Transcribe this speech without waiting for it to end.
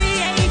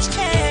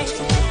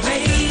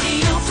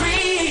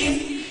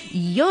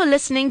You're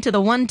listening to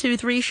the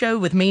 123 show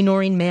with me,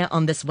 Noreen Mayer,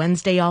 on this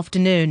Wednesday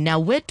afternoon.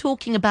 Now, we're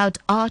talking about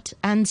art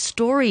and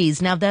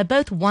stories. Now, they're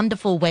both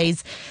wonderful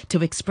ways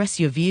to express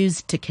your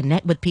views, to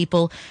connect with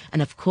people,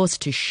 and of course,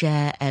 to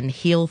share and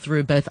heal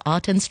through both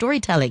art and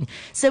storytelling.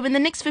 So in the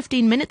next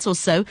 15 minutes or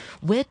so,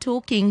 we're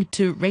talking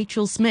to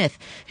Rachel Smith,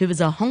 who is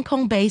a Hong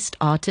Kong-based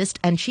artist,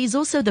 and she's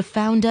also the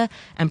founder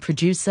and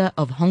producer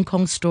of Hong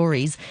Kong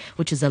Stories,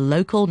 which is a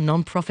local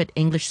non-profit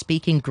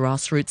English-speaking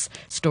grassroots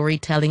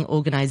storytelling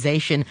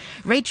organization.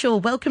 Rachel,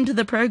 welcome to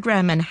the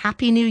program and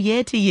Happy New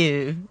Year to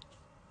you.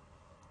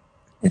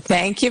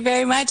 Thank you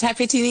very much.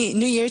 Happy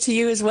New Year to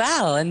you as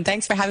well. And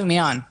thanks for having me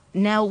on.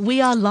 Now,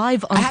 we are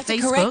live on Facebook. I have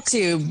to correct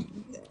you.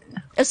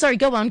 Oh, sorry,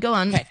 go on.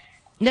 Okay.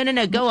 No,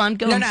 go on.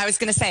 No, I was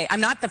going to say, I'm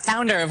not the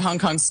founder of Hong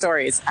Kong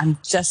Stories. I'm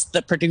just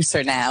the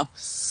producer now.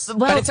 Well,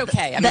 but it's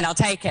okay. I mean, I'll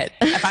take it.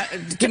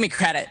 Give me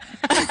credit.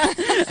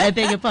 I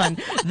beg your pardon.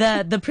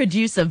 The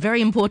producer,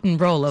 very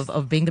important role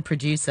of being the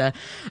producer.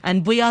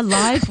 And we are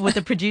live with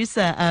the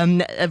producer,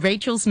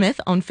 Rachel Smith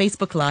on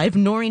Facebook Live.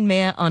 Noreen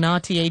Mayer on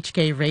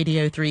RTHK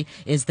Radio 3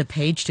 is the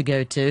page to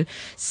go to.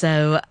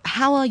 So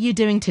how are you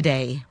doing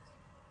today?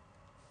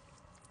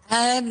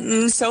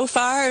 So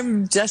far,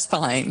 I'm just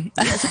fine.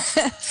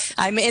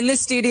 I'm in the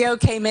studio,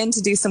 came in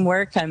to do some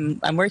work. I'm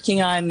working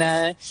on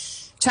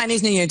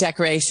Chinese New Year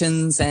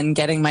decorations and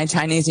getting my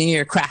Chinese New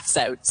Year crafts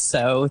out.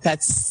 So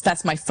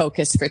that's my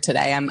focus for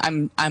today.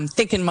 I'm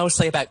thinking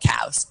mostly about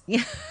cows.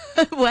 Yeah.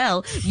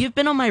 Well, you've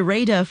been on my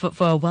radar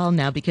for a while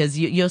now because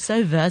you're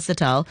so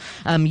versatile.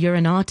 You're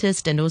an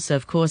artist and also,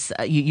 of course,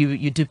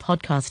 you do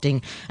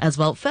podcasting as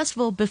well. First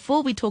of all,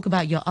 before we talk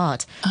about your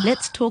art,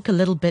 let's talk a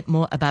little bit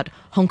more about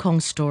Hong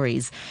Kong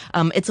Stories.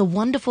 It's a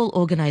wonderful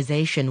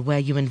organization where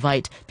you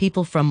invite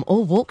people from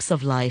all walks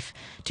of life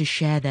to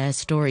share their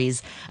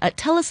stories.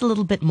 Tell us a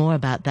little bit more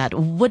about that.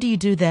 What do you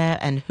do there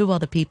and who are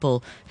the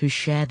people who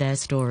share their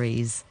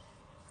stories?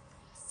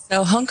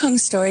 So Hong Kong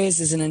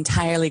Stories is an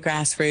entirely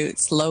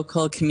grassroots,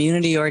 local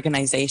community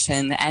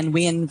organization, and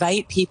we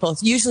invite people,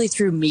 usually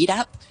through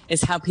Meetup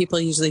is how people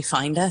usually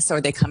find us,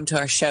 or they come to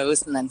our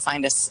shows and then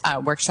find us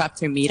workshop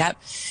through Meetup.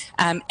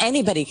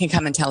 Anybody can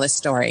come and tell a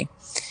story.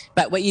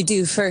 But what you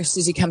do first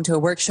is you come to a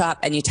workshop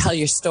and you tell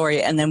your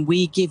story, and then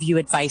we give you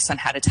advice on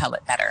how to tell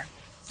it better.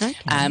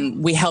 Okay.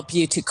 We help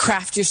you to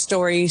craft your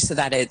story so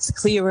that it's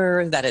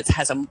clearer, that it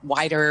has a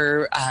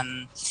wider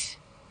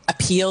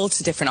appeal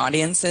to different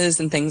audiences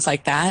and things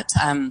like that.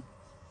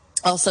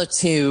 Also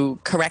to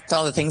correct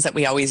all the things that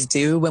we always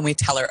do when we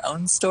tell our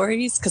own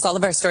stories, because all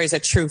of our stories are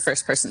true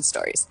first-person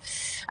stories.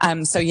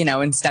 So,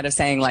 instead of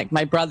saying like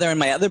my brother and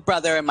my other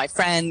brother and my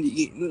friend,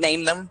 you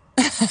name them,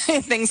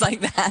 things like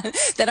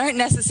that aren't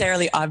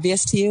necessarily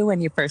obvious to you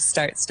when you first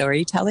start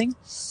storytelling.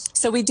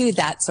 So we do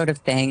that sort of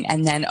thing.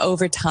 And then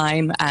over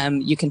time,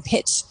 you can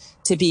pitch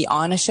to be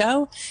on a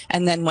show.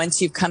 And then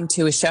once you've come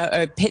to a show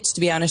or pitched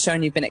to be on a show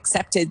and you've been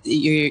accepted,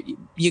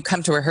 you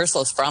come to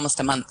rehearsals for almost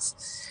a month.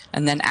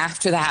 And then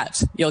after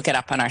that, you'll get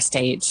up on our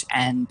stage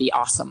and be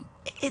awesome.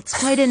 It's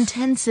quite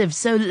intensive.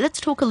 So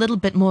let's talk a little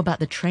bit more about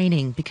the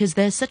training, because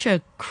there's such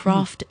a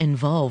craft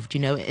involved,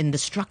 in the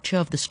structure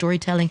of the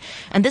storytelling.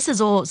 And this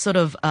is all sort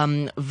of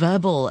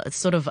verbal,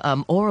 sort of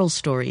oral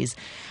stories.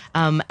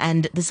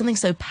 And there's something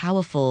so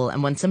powerful.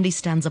 And when somebody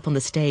stands up on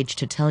the stage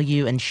to tell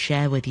you and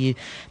share with you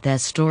their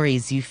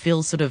stories, you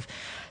feel sort of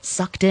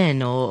sucked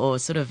in or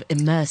sort of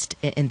immersed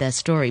in their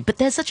story. But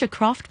there's such a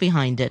craft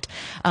behind it.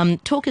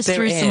 Talk us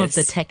through some of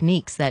the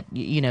techniques that,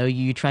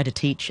 you try to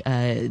teach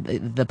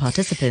the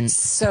participants.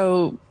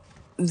 So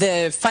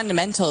the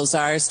fundamentals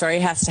are a story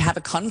has to have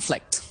a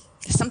conflict.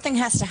 Something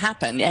has to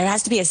happen. There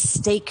has to be a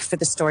stake for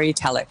the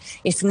storyteller.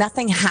 If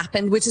nothing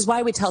happened, which is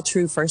why we tell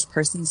true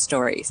first-person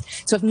stories.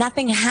 So if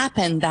nothing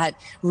happened that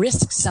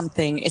risks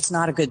something, it's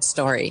not a good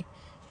story.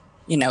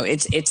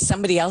 It's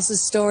somebody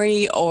else's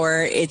story,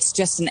 or it's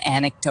just an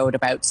anecdote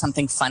about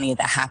something funny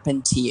that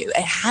happened to you.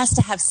 It has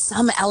to have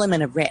some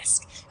element of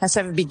risk. It has to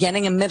have a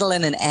beginning, a middle,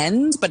 and an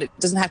end, but it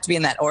doesn't have to be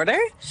in that order.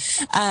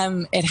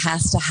 It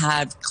has to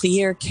have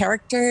clear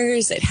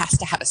characters. It has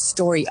to have a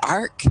story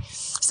arc.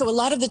 So a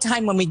lot of the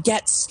time when we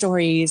get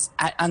stories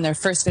on their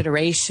first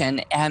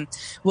iteration,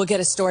 we'll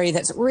get a story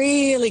that's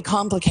really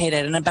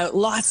complicated and about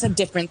lots of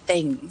different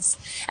things.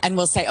 And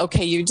we'll say,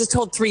 okay, you just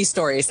told 3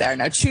 stories there.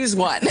 Now choose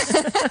one.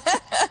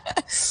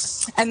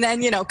 And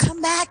then,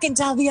 come back and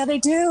tell the other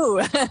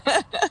 2.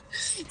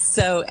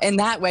 So in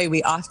that way,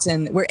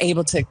 we're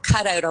able to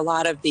cut out a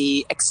lot of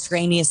the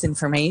extraneous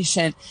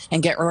information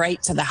and get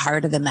right to the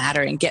heart of the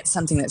matter and get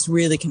something that's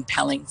really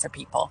compelling for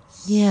people.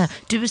 Yeah.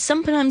 Do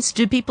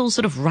people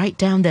sort of write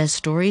down their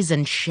stories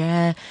and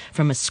share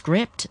from a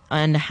script?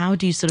 And how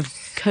do you sort of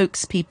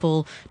coax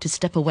people to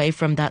step away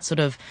from that sort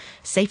of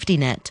safety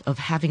net of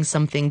having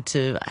something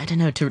to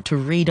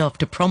read off,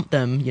 to prompt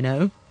them,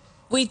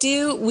 We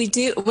do.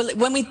 Well,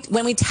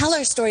 when we tell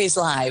our stories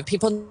live,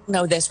 people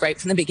know this right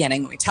from the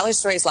beginning. When we tell our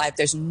stories live,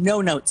 there's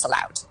no notes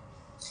allowed.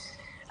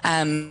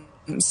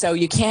 So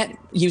you can't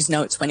use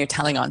notes when you're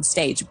telling on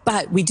stage,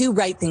 but we do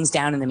write things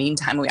down in the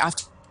meantime. We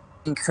often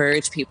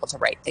encourage people to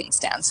write things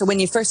down. So when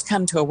you first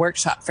come to a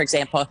workshop, for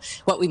example,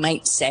 what we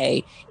might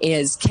say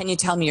is, can you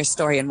tell me your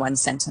story in one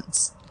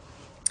sentence?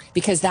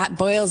 Because that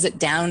boils it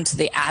down to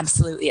the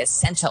absolutely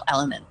essential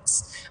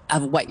elements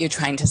of what you're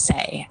trying to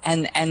say.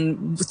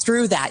 And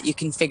through that, you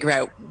can figure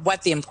out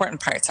what the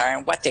important parts are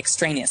and what the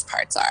extraneous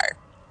parts are.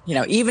 You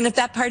know, even if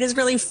that part is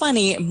really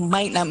funny, it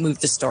might not move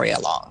the story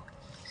along.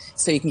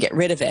 So you can get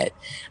rid of it.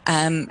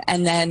 And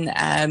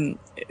then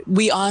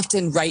we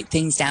often write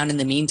things down in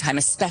the meantime,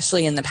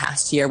 especially in the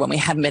past year when we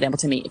haven't been able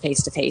to meet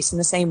face to face in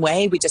the same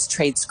way. We just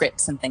trade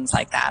scripts and things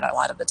like that a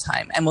lot of the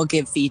time, and we'll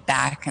give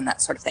feedback and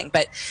that sort of thing.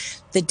 But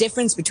the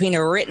difference between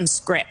a written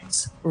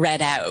script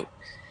read out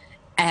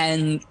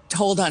and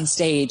told on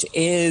stage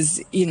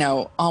is, you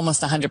know,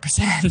 almost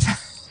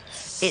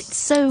 100%. It's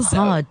so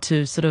hard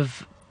to sort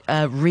of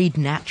read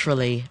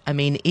naturally. I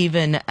mean,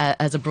 even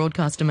as a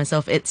broadcaster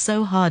myself, it's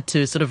so hard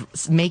to sort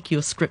of make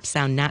your script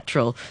sound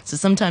natural. So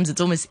sometimes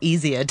it's almost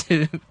easier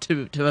to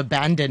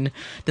abandon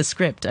the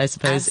script, I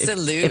suppose.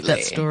 Absolutely. If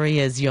that story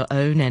is your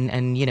own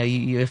and you know,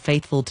 you're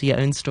faithful to your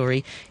own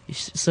story, you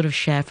sort of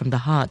share from the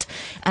heart.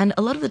 And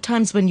a lot of the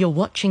times when you're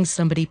watching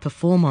somebody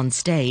perform on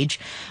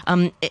stage,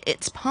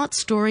 it's part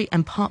story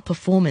and part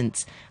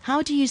performance.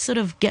 How do you sort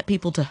of get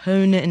people to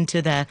hone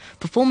into their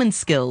performance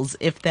skills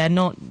if they're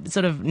not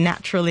sort of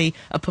naturally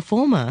a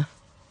performer?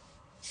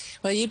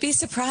 Well, you'd be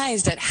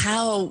surprised at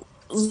how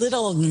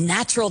little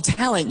natural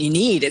talent you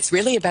need. It's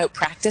really about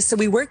practice. So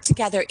we work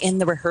together in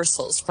the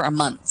rehearsals for a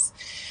month.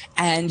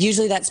 And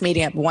usually that's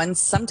meeting up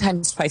once,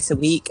 sometimes twice a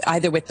week,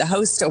 either with the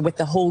host or with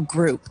the whole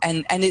group.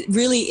 And it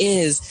really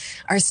is,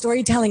 our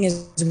storytelling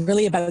is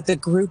really about the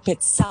group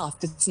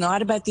itself. It's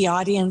not about the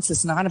audience.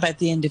 It's not about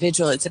the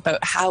individual. It's about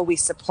how we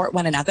support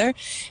one another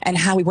and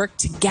how we work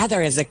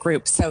together as a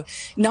group. So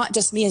not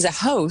just me as a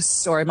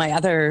host or my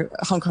other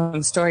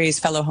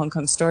fellow Hong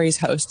Kong Stories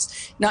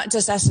hosts, not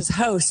just us as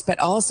hosts, but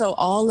also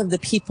all of the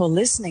people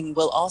listening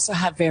will also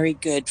have very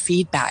good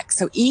feedback.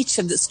 So each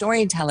of the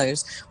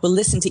storytellers will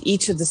listen to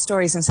each of the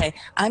stories and say,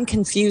 I'm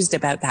confused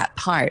about that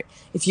part.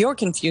 If you're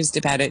confused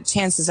about it,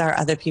 chances are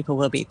other people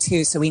will be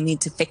too. So we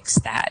need to fix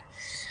that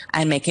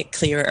and make it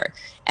clearer.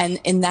 And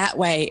in that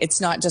way, it's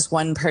not just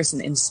one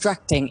person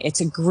instructing, it's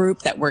a group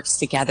that works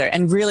together.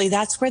 And really,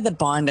 that's where the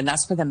bond and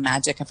that's where the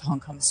magic of Hong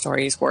Kong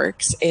Stories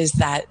works, is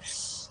that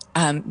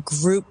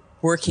group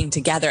working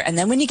together. And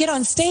then when you get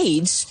on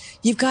stage,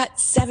 you've got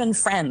 7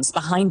 friends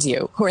behind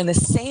you who are in the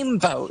same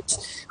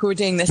boat, who are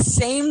doing the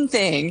same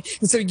thing.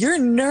 And so you're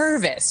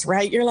nervous,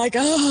 right? You're like,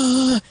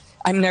 oh,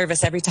 I'm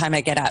nervous every time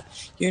I get up.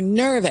 You're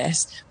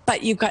nervous,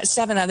 but you've got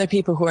 7 other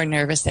people who are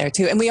nervous there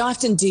too. And we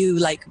often do,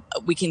 like,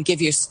 you can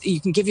give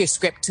your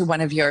script to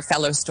one of your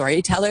fellow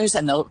storytellers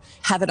and they'll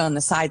have it on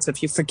the side. So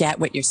if you forget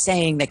what you're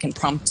saying, they can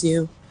prompt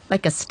you.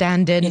 Like a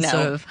stand-in, you know,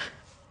 sort of.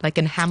 Like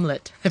in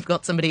Hamlet, they've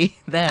got somebody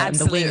there.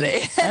 Absolutely. In the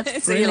wing.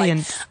 That's so brilliant.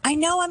 Like, I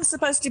know I'm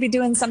supposed to be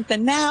doing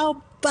something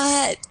now,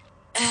 but...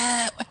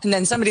 and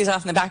then somebody's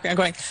off in the background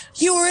going,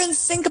 you were in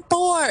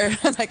Singapore.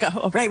 I'm like,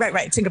 oh,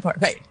 right, Singapore,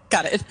 right,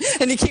 got it.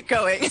 And you keep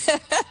going.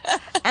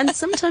 And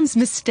sometimes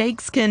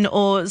mistakes can,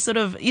 or sort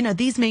of, you know,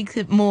 these make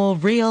it more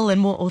real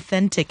and more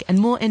authentic and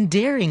more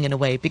endearing in a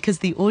way, because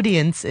the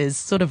audience is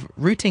sort of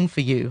rooting for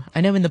you.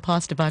 I know in the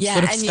past if I've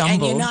sort of stumbled.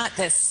 And you're not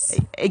this...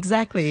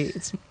 Exactly.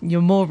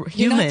 You're more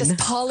human. You're not this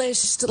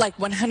polished, like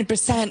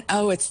 100%,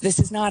 oh, this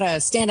is not a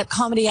stand-up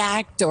comedy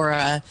act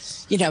or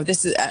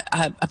this is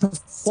a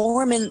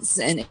performance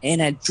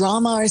in a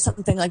drama or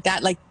something like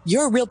that. Like,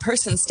 you're a real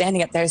person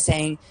standing up there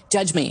saying,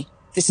 judge me.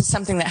 This is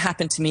something that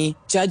happened to me.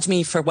 Judge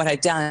me for what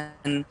I've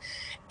done.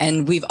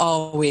 And we've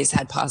always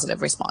had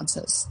positive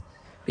responses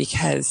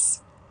because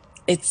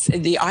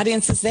the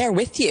audience is there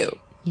with you.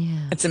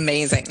 Yeah. It's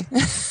amazing.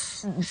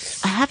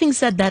 Having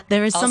said that,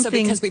 there is also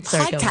something... because we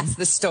podcast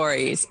the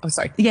stories. Oh,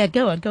 sorry. Yeah,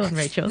 go on,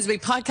 Rachel. Because we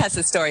podcast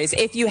the stories.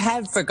 If you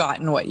have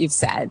forgotten what you've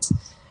said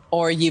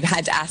or you've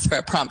had to ask for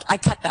a prompt, I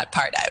cut that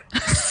part out.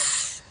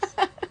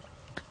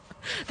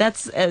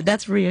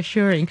 That's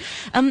reassuring.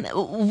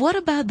 What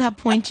about that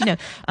point? You know,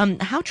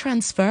 how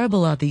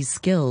transferable are these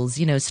skills?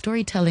 You know,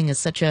 storytelling is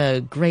such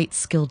a great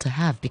skill to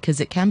have because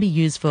it can be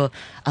used for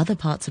other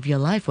parts of your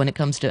life when it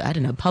comes to, I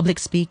don't know, public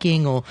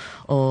speaking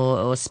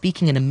or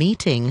speaking in a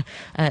meeting.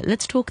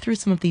 Let's talk through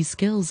some of these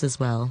skills as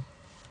well.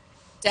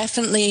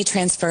 Definitely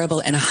transferable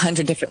in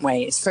 100 different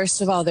ways.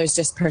 First of all, there's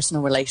just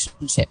personal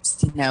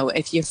relationships. You know,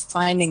 if you're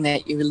finding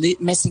that you're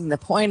missing the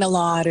point a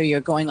lot or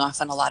you're going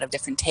off on a lot of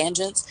different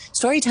tangents,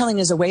 storytelling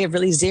is a way of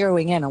really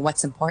zeroing in on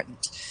what's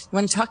important. You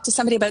want to talk to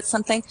somebody about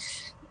something,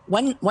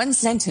 one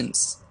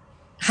sentence.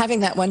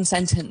 Having that one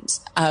sentence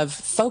of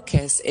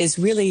focus is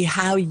really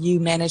how you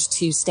manage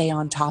to stay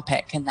on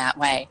topic in that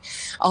way.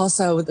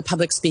 Also, the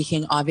public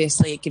speaking,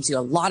 obviously, it gives you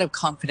a lot of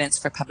confidence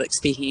for public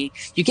speaking.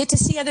 You get to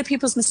see other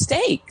people's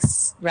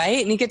mistakes,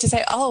 right? And you get to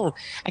say, oh,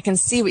 I can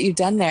see what you've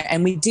done there.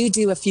 And we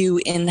do a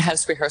few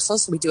in-house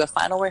rehearsals. So we do a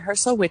final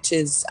rehearsal, which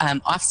is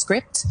off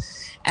script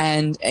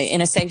and in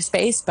a safe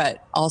space,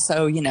 but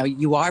also, you know,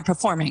 you are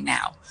performing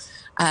now.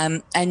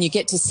 And you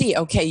get to see,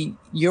 okay,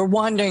 you're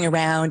wandering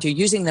around, you're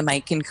using the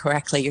mic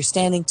incorrectly, you're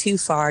standing too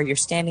far, you're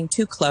standing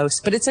too close,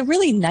 but it's a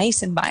really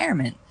nice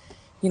environment.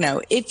 You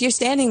know, if you're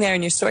standing there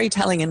and you're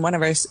storytelling in one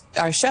of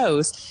our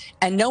shows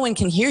and no one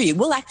can hear you,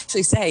 we'll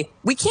actually say,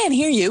 we can't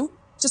hear you,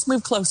 just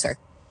move closer.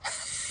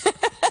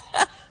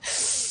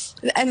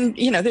 And,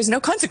 you know, there's no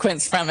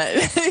consequence from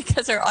it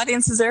because our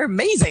audiences are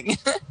amazing.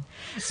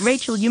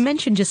 Rachel, you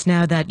mentioned just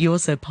now that you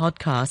also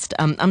podcast.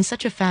 I'm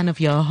such a fan of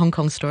your Hong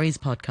Kong Stories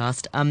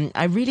podcast.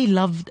 I really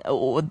loved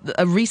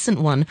a recent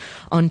one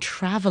on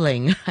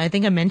traveling. I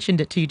think I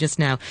mentioned it to you just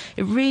now.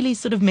 It really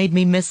sort of made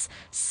me miss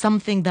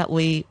something that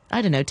we,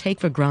 I don't know,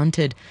 take for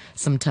granted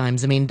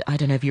sometimes. I mean, I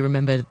don't know if you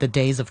remember the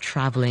days of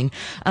traveling.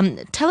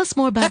 Tell us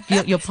more about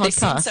your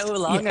podcast. They seem so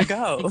long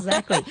ago.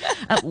 Exactly.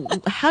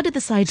 How did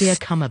this idea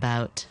come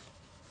about?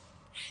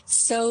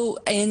 So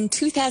in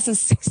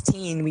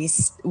 2016,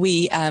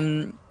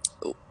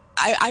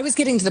 I was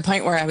getting to the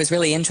point where I was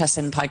really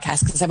interested in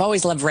podcasts because I've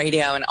always loved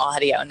radio and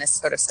audio and this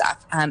sort of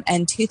stuff.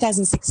 And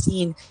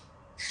 2016,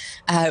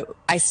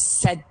 I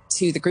said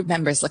to the group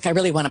members, look, I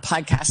really want a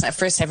podcast. And at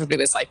first everybody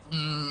was like,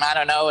 I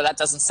don't know, that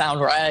doesn't sound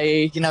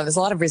right. You know, there's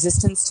a lot of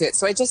resistance to it.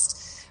 So I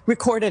just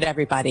recorded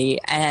everybody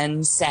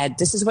and said,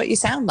 this is what you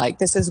sound like.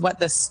 This is what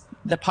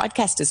the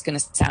podcast is going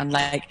to sound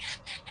like.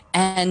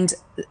 And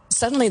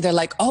suddenly they're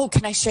like, oh,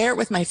 can I share it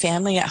with my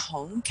family at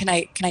home? Can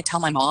I tell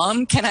my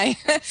mom? Can I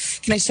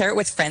share it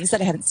with friends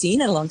that I haven't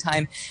seen in a long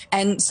time?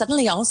 And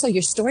suddenly also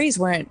your stories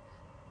weren't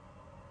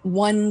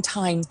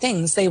one-time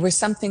things. They were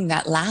something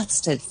that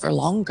lasted for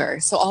longer.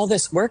 So all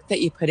this work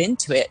that you put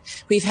into it,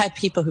 we've had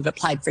people who've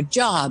applied for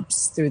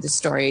jobs through the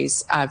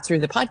stories, through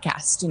the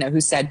podcast, you know, who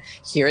said,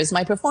 here is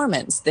my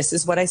performance. This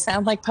is what I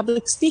sound like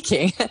public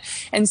speaking.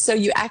 And so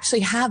you actually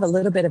have a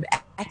little bit of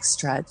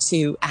extra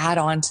to add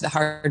on to the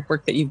hard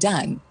work that you've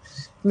done.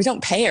 We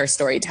don't pay our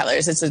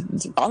storytellers.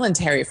 It's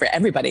voluntary for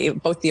everybody,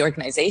 both the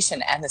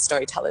organization and the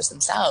storytellers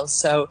themselves.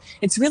 So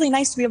it's really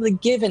nice to be able to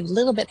give a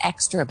little bit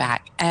extra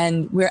back.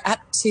 And I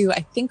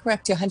think we're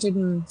up to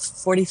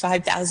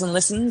 145,000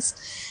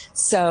 listens.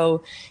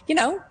 So, you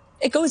know,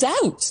 it goes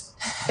out.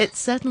 It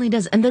certainly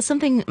does. And there's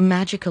something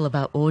magical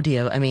about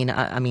audio. I mean,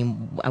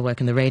 I work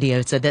in the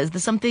radio, so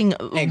there's something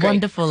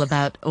wonderful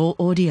about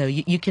audio.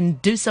 You can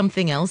do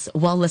something else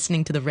while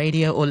listening to the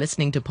radio or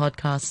listening to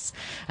podcasts,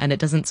 and it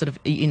doesn't sort of,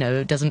 you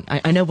know,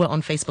 I know we're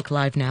on Facebook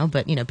Live now,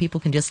 but, you know, people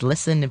can just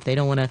listen if they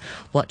don't want to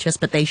watch us,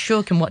 but they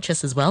sure can watch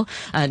us as well.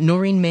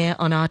 Noreen Mayer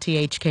on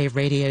RTHK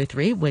Radio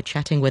 3. We're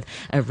chatting with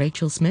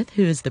Rachel Smith,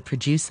 who is the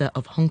producer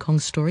of Hong Kong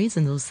Stories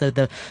and also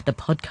the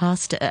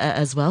podcast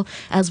as well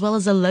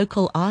as a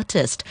local artist.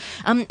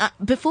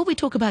 Before we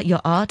talk about your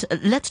art,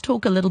 let's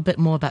talk a little bit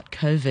more about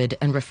COVID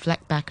and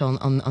reflect back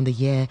on the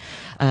year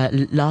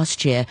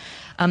last year.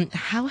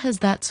 How has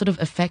that sort of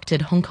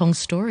affected Hong Kong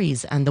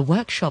Stories and the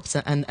workshops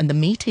and the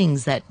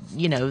meetings that,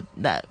 you know,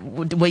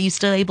 were you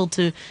still able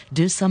to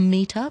do some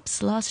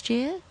meetups last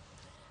year?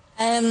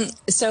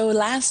 So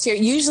last year,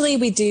 usually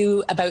we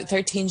do about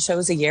 13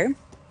 shows a year.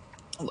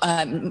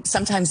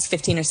 Sometimes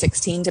 15 or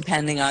 16,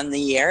 depending on the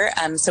year.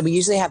 So we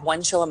usually have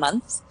one show a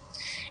month.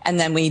 And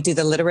then we do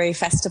the literary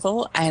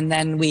festival. And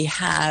then we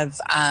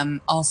have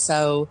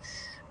also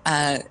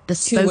the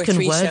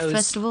spoken word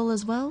festival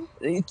as well?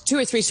 2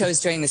 or 3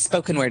 shows during the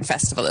spoken word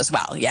festival as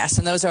well. Yes.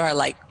 And those are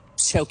our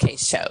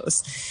showcase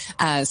shows.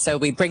 So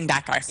we bring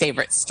back our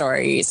favorite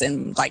stories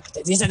and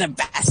these are the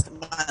best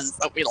ones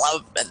that we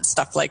love and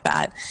stuff like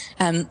that.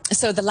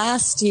 So the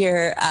last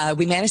year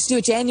we managed to do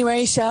a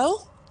January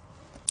show.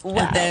 Wow.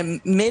 At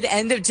the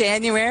end of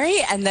January,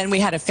 and then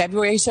we had a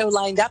February show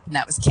lined up and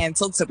that was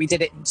canceled, so we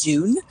did it in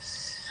June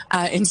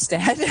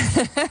instead.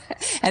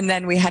 And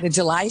then we had a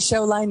July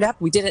show lined up.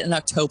 We did it in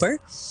October.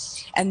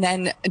 And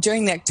then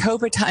during the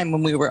October time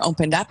when we were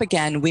opened up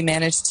again, we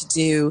managed to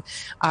do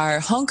our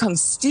Hong Kong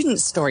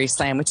Student Story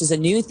Slam, which is a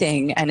new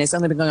thing and has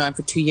only been going on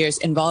for 2 years,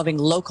 involving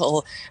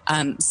local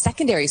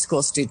secondary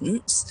school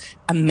students.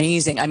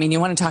 Amazing. I mean, you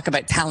want to talk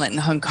about talent in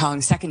Hong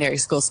Kong, secondary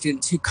school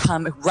students who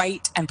come,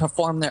 write and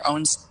perform their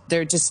own.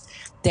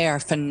 They are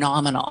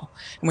phenomenal.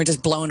 And we're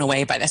just blown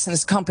away by this. And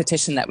it's a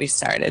competition that we've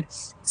started.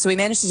 So we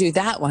managed to do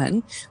that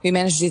one. We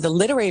managed to do the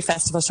literary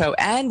festival show,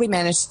 and we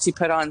managed to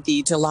put on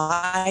the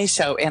July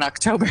show in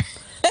October.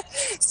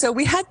 So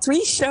we had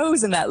 3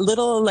 shows in that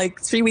little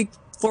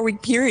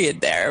 4-week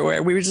period there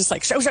where we were just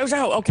like, show.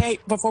 Okay,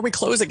 before we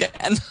close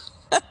again.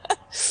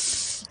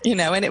 You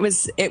know, and it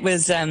was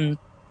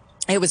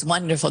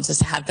wonderful just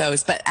to have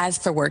those. But as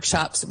for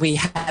workshops, we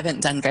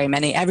haven't done very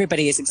many.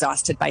 Everybody is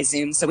exhausted by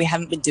Zoom, so we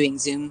haven't been doing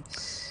Zoom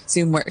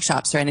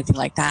workshops or anything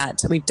like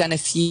that. We've done a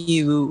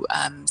few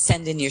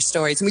send in your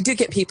stories, and we do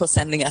get people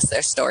sending us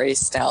their stories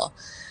still.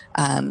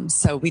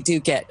 So we do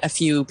get a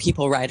few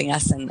people writing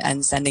us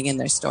and sending in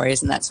their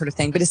stories and that sort of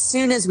thing. But as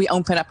soon as we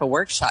open up a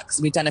workshop,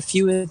 because we've done a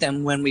few of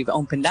them when we've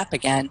opened up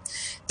again,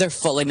 they're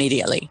full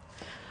immediately.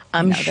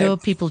 I'm sure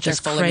people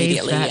just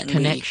crave that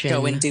connection.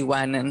 Go and do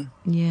one, and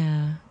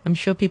yeah, I'm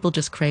sure people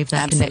just crave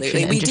that absolutely.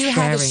 connection. We and do just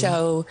have sharing. a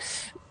show.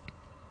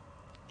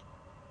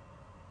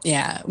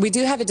 Yeah, we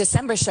do have a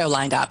December show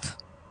lined up.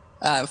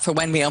 for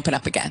when we open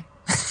up again.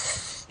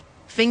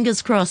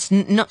 Fingers crossed,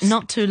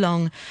 not too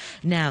long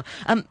now.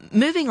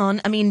 Moving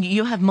on, I mean,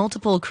 you have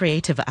multiple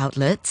creative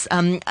outlets.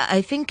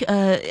 I think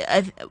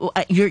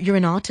you're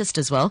an artist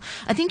as well.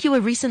 I think you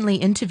were recently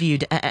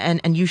interviewed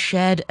and you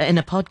shared in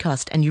a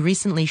podcast, and you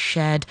recently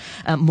shared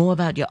more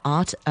about your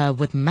art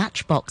with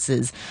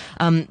matchboxes.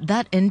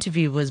 That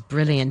interview was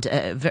brilliant,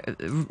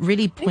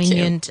 really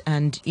poignant,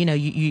 and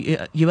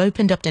you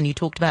opened up and you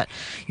talked about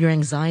your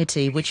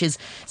anxiety, which is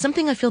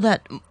something I feel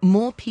that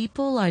more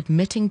people are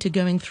admitting to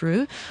going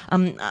through.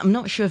 I'm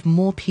not sure if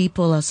more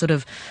people are sort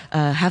of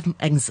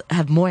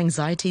have more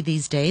anxiety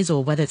these days,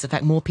 or whether it's the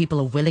fact more people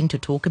are willing to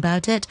talk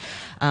about it.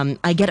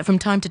 I get it from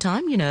time to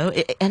time,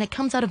 and it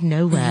comes out of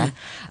nowhere.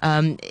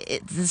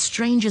 It's the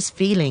strangest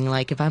feeling,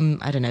 like if I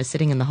don't know,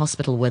 sitting in the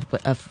hospital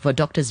for a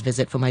doctor's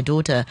visit for my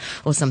daughter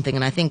or something,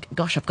 and I think,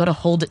 gosh, I've got to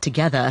hold it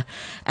together,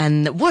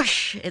 and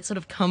whoosh, it sort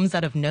of comes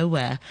out of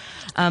nowhere,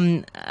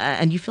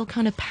 and you feel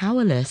kind of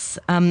powerless.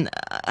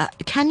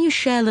 Can you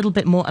share a little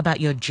bit more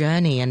about your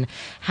journey, and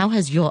how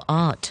has your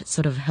art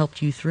sort of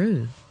helped you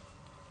through?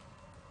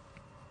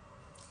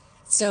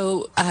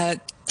 So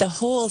the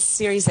whole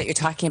series that you're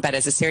talking about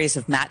is a series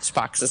of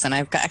matchboxes, and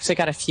I've actually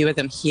got a few of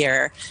them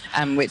here,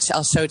 which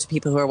I'll show to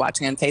people who are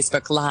watching on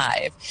Facebook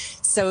Live.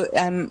 So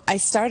I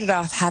started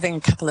off having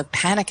a couple of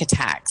panic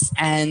attacks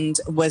and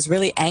was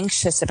really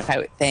anxious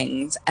about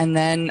things. And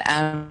then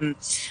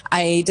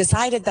I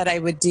decided that I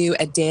would do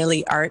a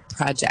daily art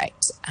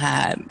project.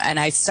 And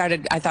I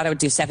thought I would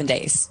do 7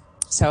 days.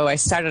 So I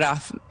started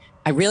off,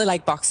 I really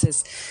like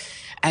boxes.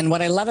 And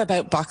what I love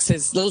about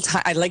boxes,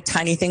 I like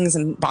tiny things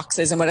in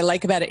boxes. And what I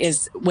like about it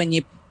is when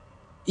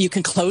you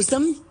can close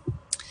them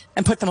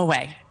and put them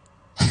away.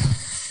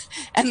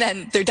 And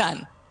then they're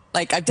done.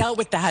 Like, I've dealt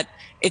with that.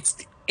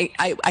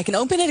 I can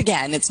open it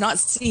again. It's not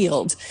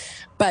sealed,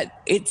 but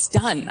it's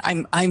done.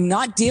 I'm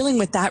not dealing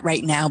with that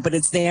right now, but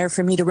it's there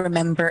for me to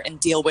remember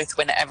and deal with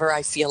whenever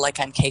I feel like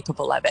I'm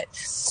capable of it.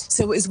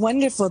 So it was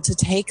wonderful to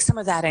take some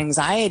of that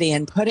anxiety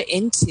and put it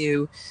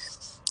into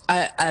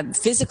a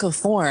physical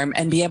form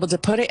and be able to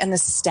put it in the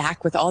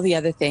stack with all the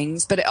other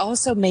things. But it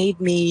also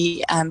made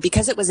me,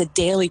 because it was a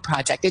daily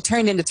project, it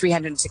turned into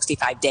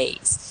 365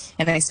 days.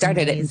 And I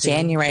started it in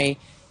January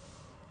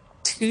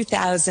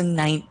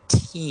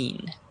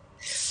 2019.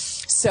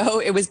 So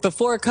it was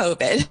before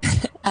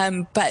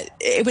COVID. But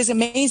it was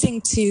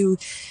amazing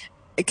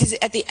because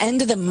at the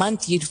end of the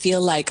month, you'd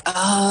feel like,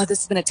 oh, this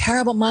has been a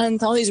terrible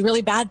month. All these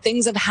really bad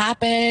things have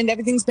happened.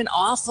 Everything's been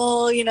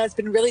awful. It's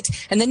been really,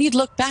 and then you'd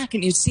look back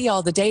and you'd see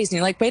all the days and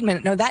you're like, wait a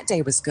minute. No, that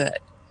day was good.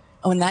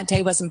 Oh, and that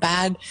day wasn't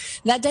bad.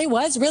 That day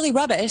was really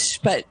rubbish,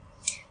 but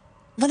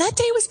well, that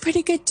day was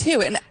pretty good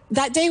too. And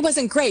that day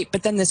wasn't great,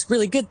 but then this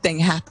really good thing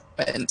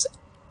happened.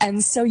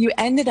 And so you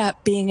ended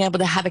up being able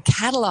to have a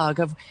catalog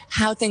of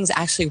how things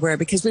actually were,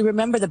 because we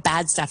remember the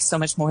bad stuff so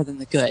much more than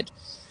the good.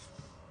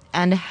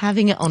 And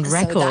having it on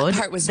record,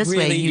 this really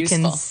way you useful.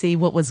 can see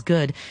what was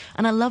good.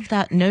 And I love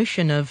that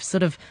notion of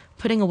sort of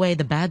putting away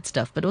the bad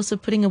stuff, but also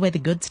putting away the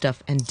good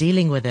stuff and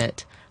dealing with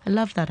it. I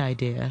love that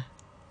idea.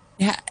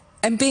 Yeah.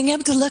 And being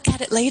able to look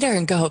at it later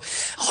and go,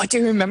 oh, I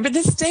do remember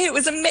this day. It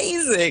was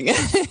amazing.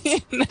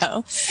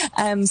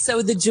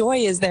 So the joy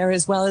is there,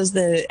 as well as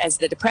the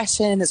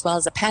depression, as well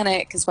as the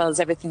panic, as well as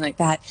everything like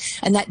that.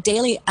 And that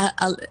daily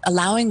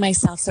allowing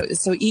myself.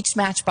 So each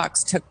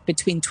matchbox took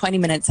between 20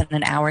 minutes and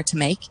an hour to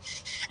make.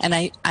 And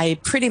I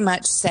pretty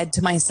much said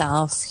to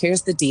myself,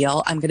 here's the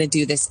deal. I'm going to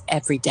do this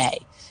every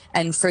day.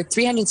 And for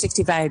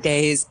 365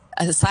 days,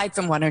 aside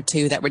from one or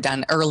two that were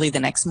done early the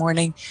next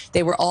morning,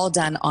 they were all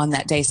done on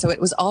that day. So it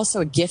was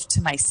also a gift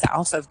to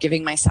myself of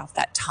giving myself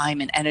that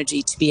time and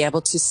energy to be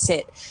able to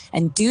sit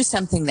and do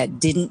something that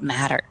didn't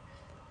matter.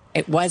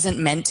 It wasn't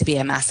meant to be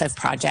a massive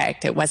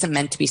project. It wasn't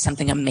meant to be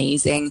something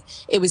amazing.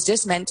 It was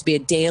just meant to be a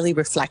daily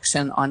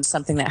reflection on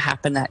something that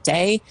happened that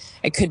day.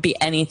 It could be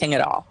anything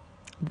at all.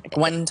 Like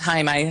one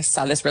time I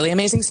saw this really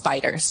amazing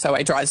spider, so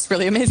I draw this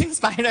really amazing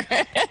spider.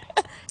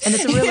 And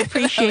it's a real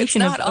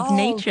appreciation of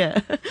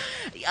nature.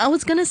 I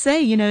was going to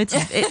say,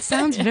 it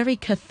sounds very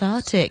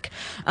cathartic.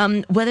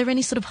 Were there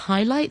any sort of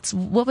highlights?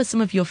 What were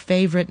some of your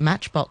favorite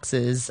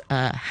matchboxes,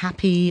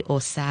 happy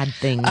or sad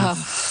things?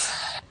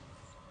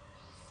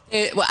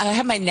 I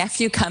had my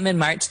nephew come in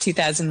March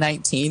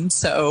 2019.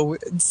 So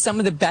some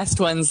of the best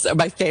ones, or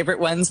my favorite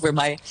ones, were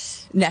my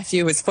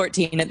nephew was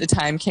 14 at the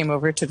time, came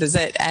over to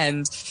visit.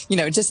 And,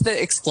 just the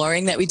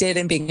exploring that we did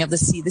and being able to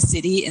see the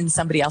city in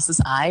somebody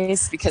else's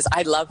eyes, because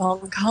I love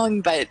Hong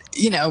Kong, but,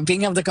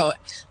 being able to go,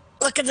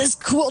 look at this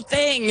cool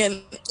thing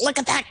and look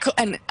at that.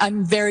 And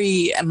I'm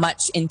very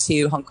much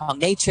into Hong Kong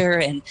nature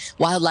and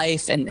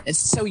wildlife, and it's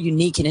so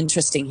unique and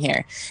interesting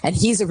here. And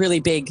he's a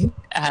really big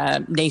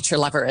nature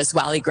lover as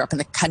well. He grew up in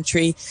the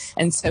country.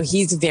 And so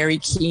he's very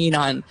keen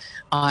on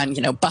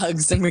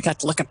bugs, and we got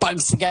to look at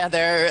bugs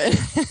together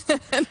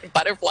and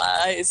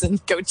butterflies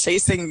and go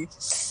chasing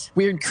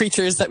weird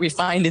creatures that we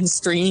find in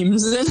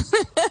streams.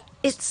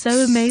 It's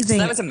so amazing.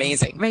 So that was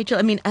amazing. Rachel,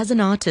 I mean, as an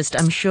artist,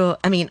 I'm sure,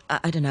 I mean,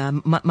 I don't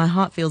know, my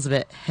heart feels a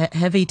bit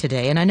heavy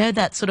today. And I know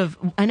that sort of,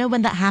 I know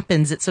when that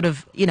happens, it's sort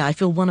of, you know, I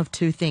feel one of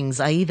two things.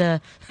 I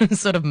either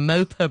sort of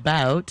mope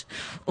about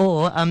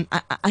or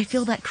I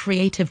feel that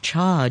creative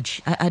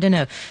charge. I don't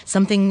know,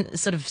 something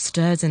sort of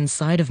stirs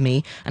inside of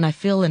me and I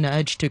feel an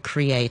urge to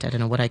create. I don't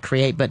know what I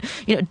create, but,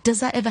 you know, does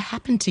that ever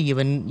happen to you?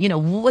 And, you know,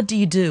 what do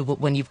you do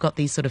when you've got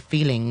these sort of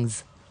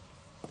feelings?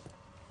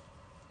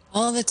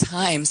 All the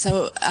time.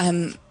 So,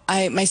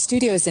 my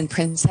studio is in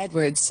Prince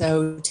Edward.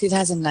 So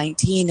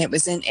 2019, it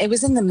was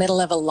in the middle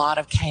of a lot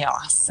of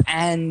chaos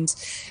and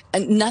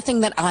nothing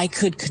that I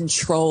could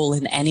control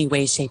in any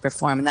way, shape or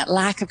form. And that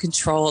lack of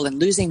control and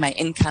losing my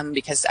income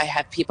because I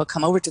have people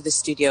come over to the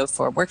studio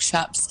for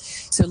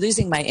workshops. So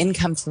losing my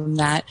income from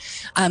that,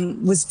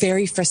 was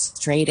very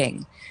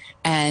frustrating.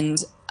 And,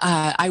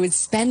 I would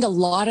spend a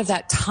lot of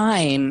that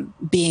time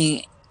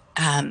being,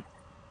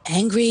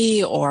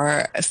 angry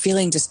or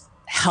feeling just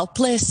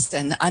helpless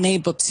and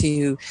unable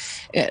to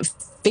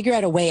figure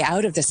out a way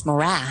out of this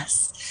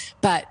morass.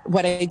 But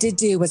what I did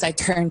do was I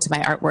turned to my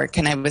artwork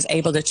and I was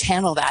able to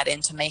channel that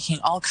into making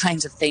all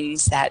kinds of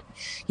things that,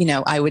 you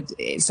know,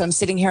 so I'm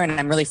sitting here and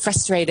I'm really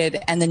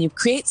frustrated and then you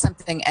create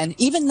something. And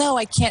even though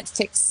I can't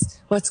fix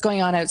what's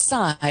going on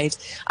outside,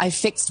 I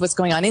fixed what's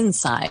going on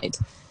inside.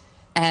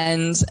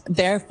 And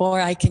therefore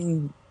I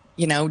can,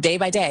 you know, day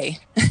by day,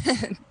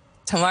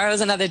 tomorrow's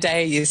another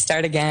day, you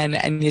start again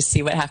and you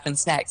see what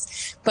happens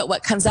next. But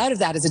what comes out of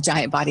that is a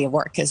giant body of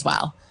work as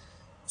well.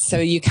 So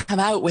you come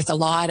out with a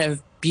lot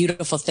of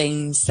beautiful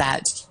things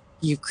that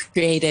you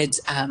created,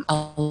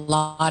 a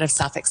lot of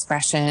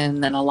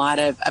self-expression and a lot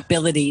of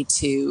ability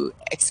to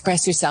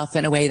express yourself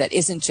in a way that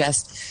isn't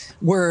just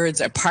words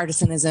or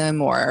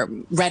partisanism or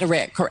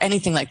rhetoric or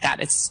anything like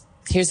that. It's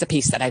here's the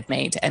piece that I've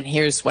made and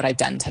here's what I've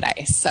done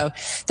today. So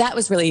that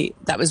was really,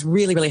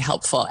 really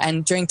helpful.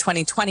 And during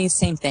 2020,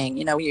 same thing,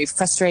 you know, you're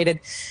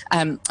frustrated.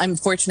 I'm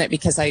fortunate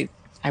because I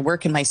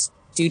work in my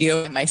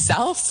studio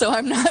myself, so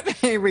I'm not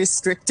very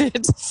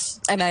restricted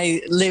and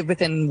I live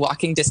within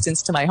walking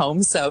distance to my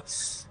home. So,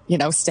 you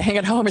know, staying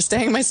at home or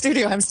staying in my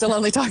studio, I'm still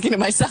only talking to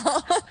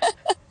myself.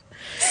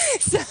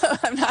 So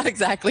I'm not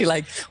exactly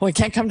like, well, I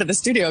can't come to the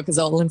studio because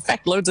I'll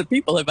infect loads of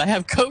people if I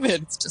have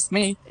COVID. It's just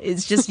me.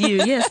 It's just you,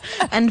 yes.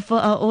 And for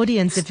our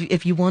audience,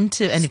 if you want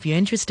to, and if you're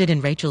interested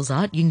in Rachel's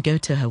art, you can go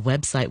to her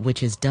website,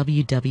 which is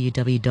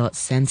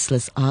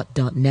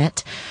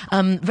www.senselessart.net.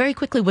 Very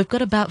quickly, we've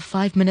got about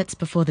 5 minutes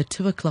before the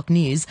 2:00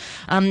 news.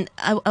 I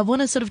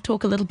want to sort of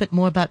talk a little bit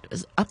more about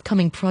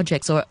upcoming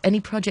projects or any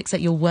projects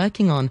that you're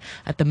working on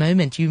at the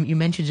moment. You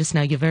mentioned just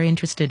now you're very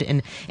interested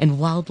in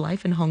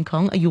wildlife in Hong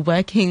Kong. Are you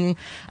working...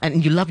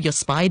 And you love your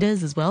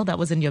spiders as well. That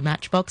was in your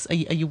Matchbox. Are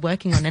you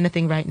working on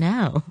anything right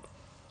now?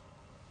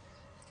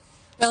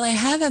 Well, I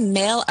have a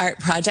mail art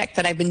project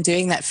that I've been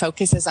doing that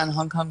focuses on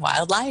Hong Kong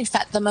wildlife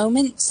at the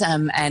moment.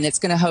 And it's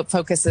going to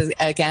focus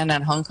again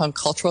on Hong Kong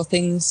cultural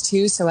things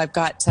too. So I've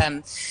got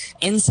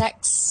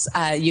insects.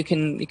 You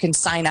can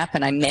sign up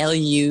and I mail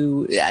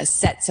you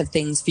sets of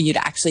things for you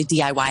to actually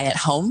DIY at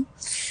home.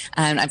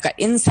 I've got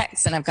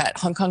insects and I've got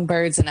Hong Kong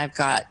birds and I've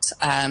got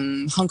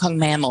Hong Kong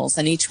mammals,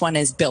 and each one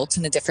is built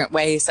in a different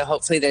way. So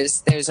hopefully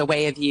there's a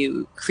way of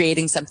you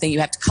creating something.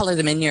 You have to color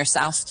them in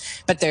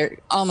yourself, but they're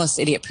almost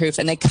idiot proof.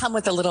 And they come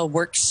with a little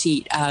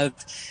worksheet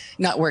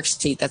not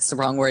worksheet, that's the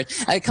wrong word.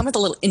 I come with a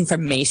little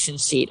information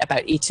sheet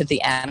about each of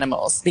the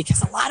animals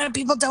because a lot of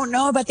people don't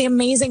know about the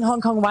amazing Hong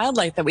Kong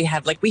wildlife that we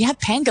have. Like we have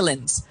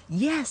pangolins.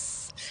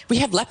 Yes. We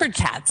have leopard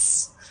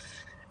cats.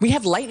 We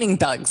have lightning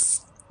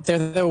bugs.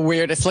 They're the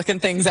weirdest looking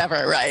things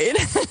ever, right?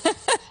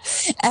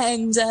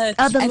 And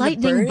are the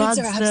lightning bugs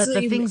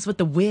the things with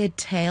the weird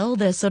tail?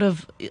 They're sort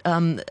of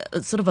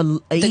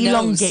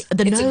elongate.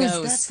 The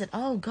nose. That's it.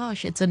 Oh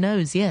gosh, it's a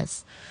nose.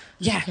 Yes.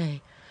 Yeah.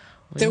 Okay.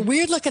 They're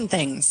weird looking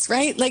things,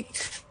 right?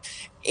 Like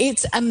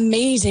it's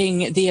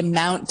amazing the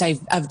amount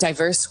of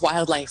diverse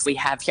wildlife we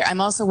have here.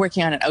 I'm also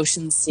working on an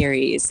ocean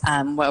series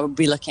where we'll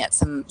be looking at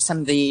some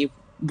of the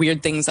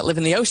weird things that live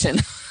in the ocean.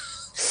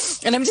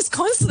 And I'm just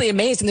constantly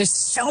amazed. And there's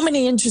so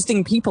many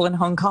interesting people in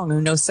Hong Kong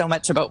who know so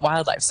much about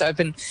wildlife. So I've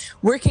been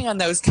working on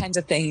those kinds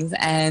of things,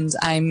 and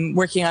I'm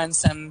working on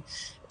some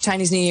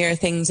Chinese New Year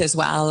things as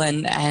well.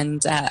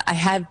 And I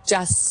have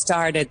just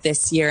started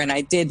this year, and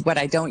I did what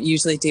I don't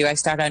usually do. I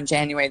start on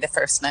January the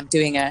 1st, and I'm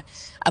doing a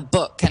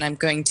book, and I'm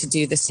going to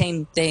do the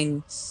same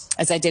thing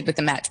as I did with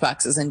the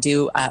Matchboxes and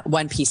do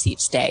one piece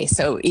each day.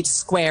 So each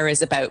square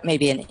is about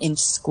maybe an inch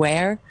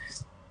square.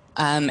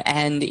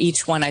 And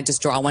each one, I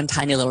just draw one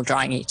tiny little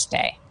drawing each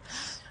day.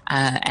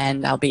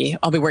 And I'll be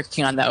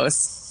working on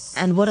those.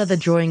 And what are the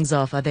drawings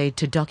of? Are they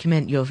to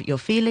document your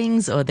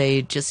feelings, or are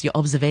they just your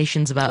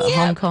observations about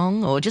Hong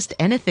Kong, or just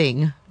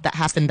anything that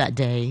happened that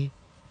day?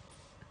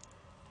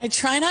 I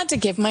try not to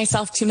give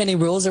myself too many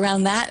rules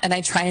around that, and I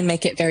try and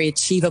make it very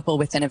achievable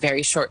within a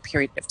very short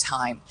period of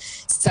time.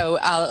 So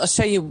I'll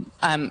show you,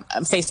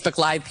 Facebook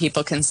Live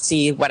people can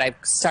see what I've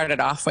started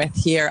off with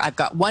here. I've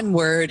got one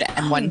word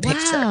and one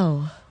picture.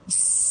 Wow.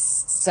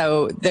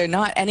 So they're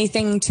not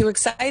anything too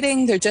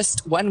exciting. They're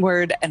just one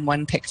word and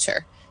one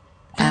picture.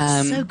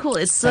 That's so cool.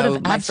 It's sort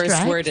of my abstract.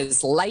 first word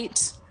is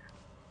light.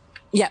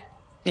 Yeah.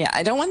 Yeah.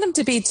 I don't want them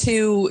to be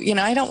too,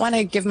 I don't want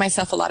to give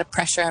myself a lot of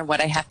pressure on what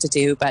I have to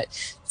do, but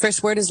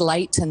first word is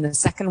light, and the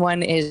second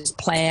one is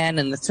plan,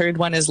 and the third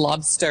one is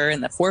lobster,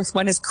 and the fourth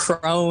one is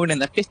crone,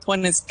 and the fifth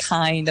one is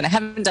kind, and I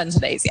haven't done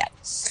today's yet.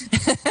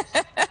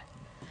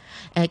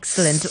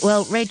 Excellent.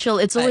 Well, Rachel,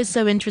 it's always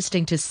so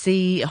interesting to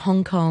see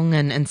Hong Kong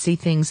and see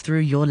things through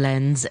your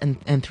lens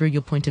and through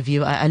your point of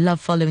view. I love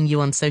following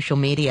you on social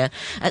media.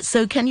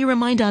 So can you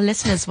remind our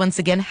listeners once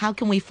again, how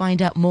can we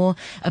find out more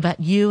about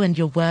you and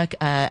your work,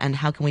 and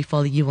how can we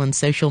follow you on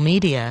social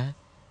media?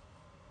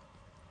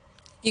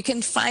 You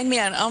can find me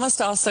on almost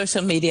all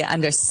social media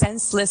under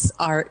Senseless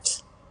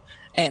Art.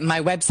 My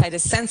website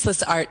is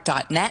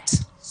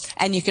senselessart.net.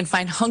 And you can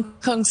find Hong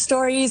Kong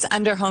Stories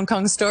under Hong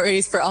Kong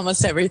Stories for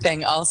almost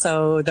everything.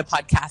 Also, the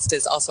podcast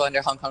is also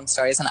under Hong Kong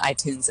Stories on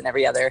iTunes and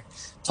every other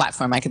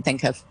platform I can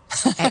think of.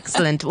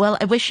 Excellent. Well,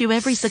 I wish you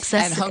every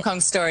success. And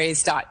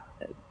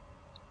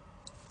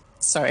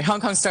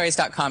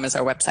HongKongStories.com is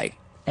our website.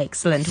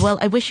 Excellent. Well,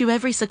 I wish you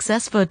every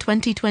success for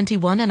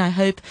 2021, and I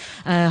hope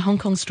Hong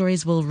Kong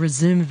Stories will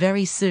resume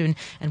very soon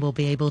and we'll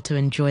be able to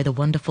enjoy the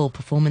wonderful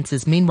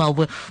performances.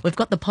 Meanwhile, we've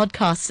got the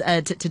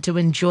podcast to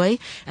enjoy,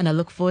 and I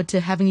look forward to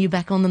having you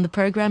back on the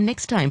program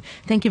next time.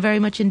 Thank you very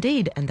much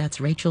indeed. And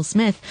that's Rachel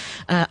Smith,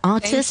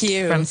 artist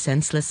from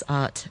Senseless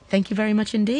Art. Thank you very much indeed.